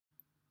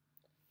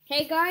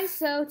Hey guys,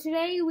 so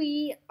today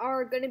we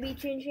are going to be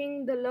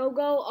changing the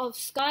logo of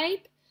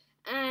Skype,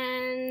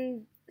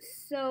 and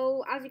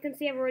so as you can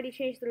see I've already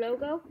changed the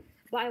logo,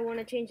 but I want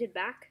to change it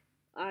back.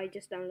 I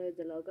just downloaded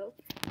the logo.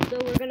 So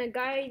we're going to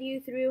guide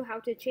you through how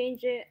to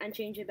change it and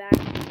change it back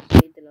and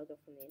delete the logo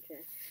from the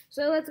internet.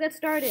 So let's get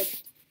started.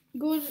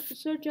 Go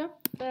search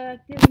up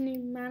Disney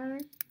Manor.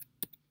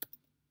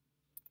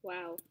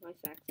 Wow, nice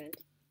accent.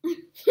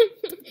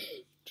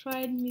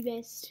 Tried my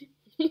best.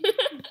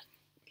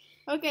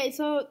 Okay,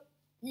 so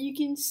you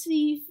can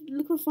see,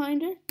 look for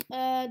Finder,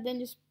 then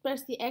just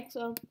press the X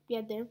or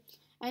get there,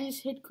 and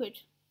just hit quit.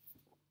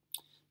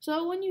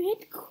 So when you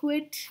hit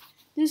quit,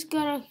 just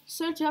gotta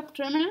search up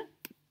terminal.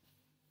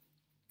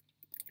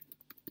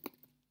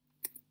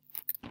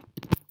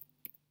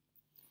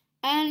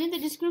 And in the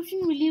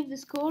description, we leave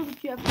this code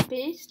which you have to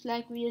paste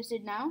like we just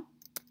did now.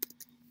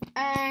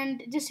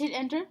 And just hit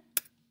enter.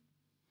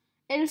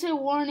 It'll say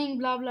warning,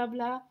 blah blah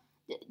blah.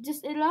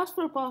 It'll ask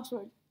for a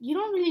password. You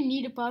don't really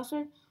need a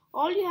password.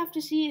 All you have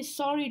to see is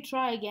sorry,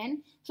 try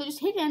again. So just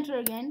hit enter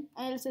again,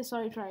 and it'll say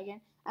sorry, try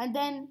again. And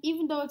then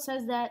even though it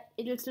says that,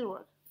 it'll still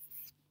work.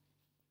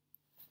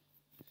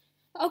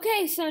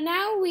 Okay, so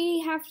now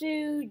we have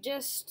to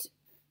just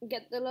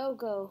get the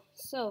logo.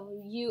 So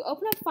you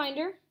open up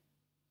Finder.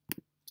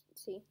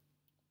 Let's see.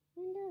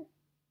 Finder.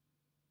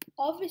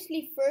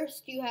 Obviously,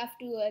 first you have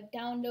to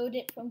download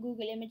it from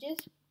Google Images.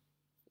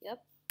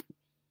 Yep.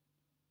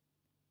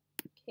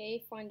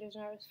 Okay, Finder's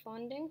not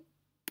responding.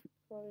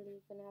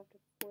 Probably gonna have to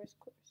force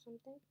quit or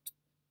something.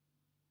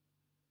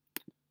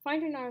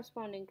 Finder not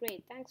responding.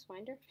 Great, thanks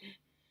Finder.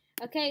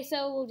 Okay,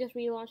 so we'll just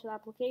relaunch the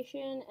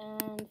application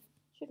and it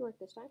should work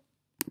this time.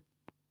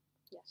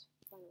 Yes,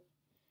 finally.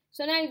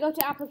 So now you go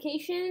to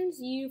applications,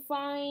 you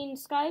find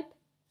Skype.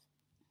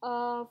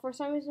 For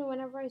some reason,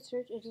 whenever I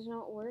search, it does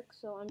not work,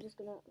 so I'm just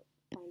gonna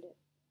find it.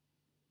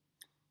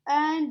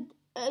 And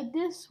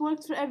this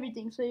works for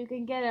everything, so you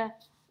can get a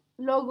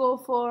logo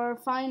for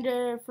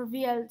Finder, for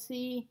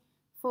VLC,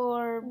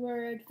 for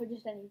Word, for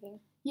just anything.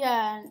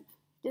 Yeah, and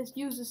just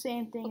use the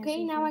same thing.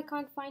 Okay, now I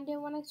can't find it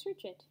when I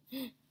search it.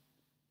 When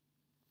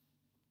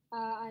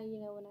I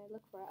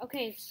look for it.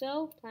 Okay,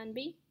 so plan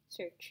B,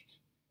 search.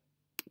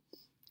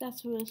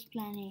 That's what I was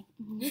planning.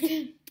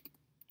 Okay.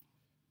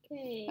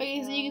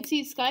 Okay, so you can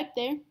see Skype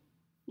there.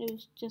 It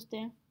was just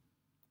there.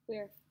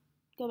 Where?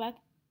 Go back.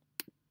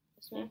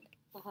 Yeah.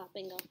 Aha,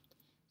 bingo.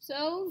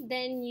 So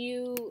then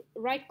you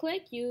right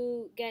click,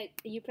 you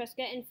press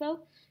get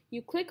info,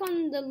 you click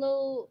on the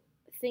little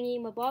thingy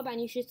mabob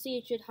and you should see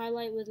it should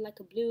highlight with like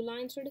a blue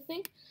line sort of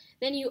thing.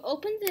 Then you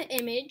open the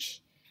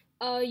image,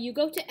 you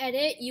go to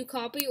edit, you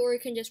copy, or you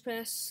can just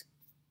press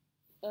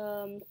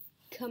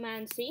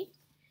Command C.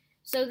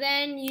 So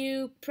then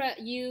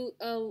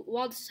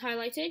while this is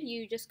highlighted,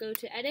 you just go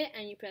to edit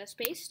and you press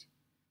paste,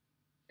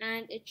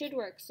 and it should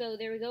work. So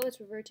there we go, it's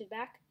reverted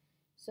back.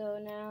 So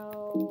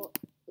now,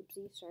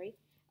 oopsie, sorry.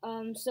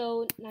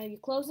 So now you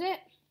close it,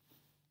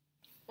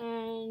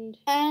 and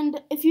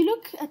if you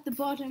look at the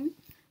bottom,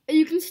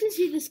 you can still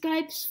see the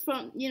Skypes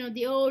from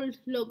the old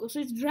logo. So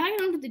it's drag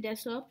it onto the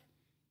desktop.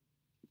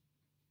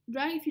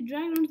 If you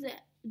drag it onto the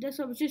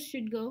desktop, it just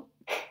should get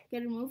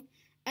removed,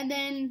 and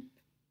then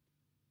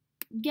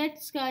get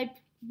Skype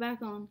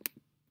back on.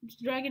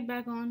 Just drag it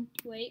back on.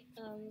 Wait.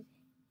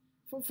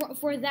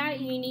 For that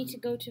you need to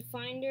go to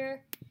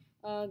Finder.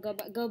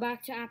 Go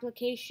back to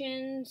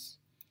applications.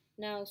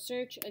 Now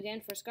search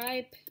again for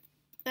Skype.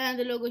 And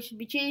the logo should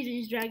be changed and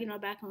just drag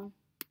it back on.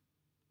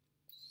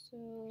 So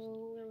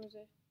where was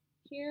it?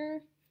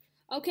 Here.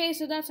 Okay,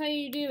 so that's how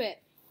you do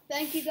it.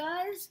 Thank you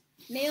guys.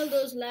 Nail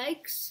those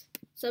likes,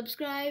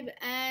 subscribe,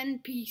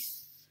 and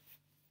peace.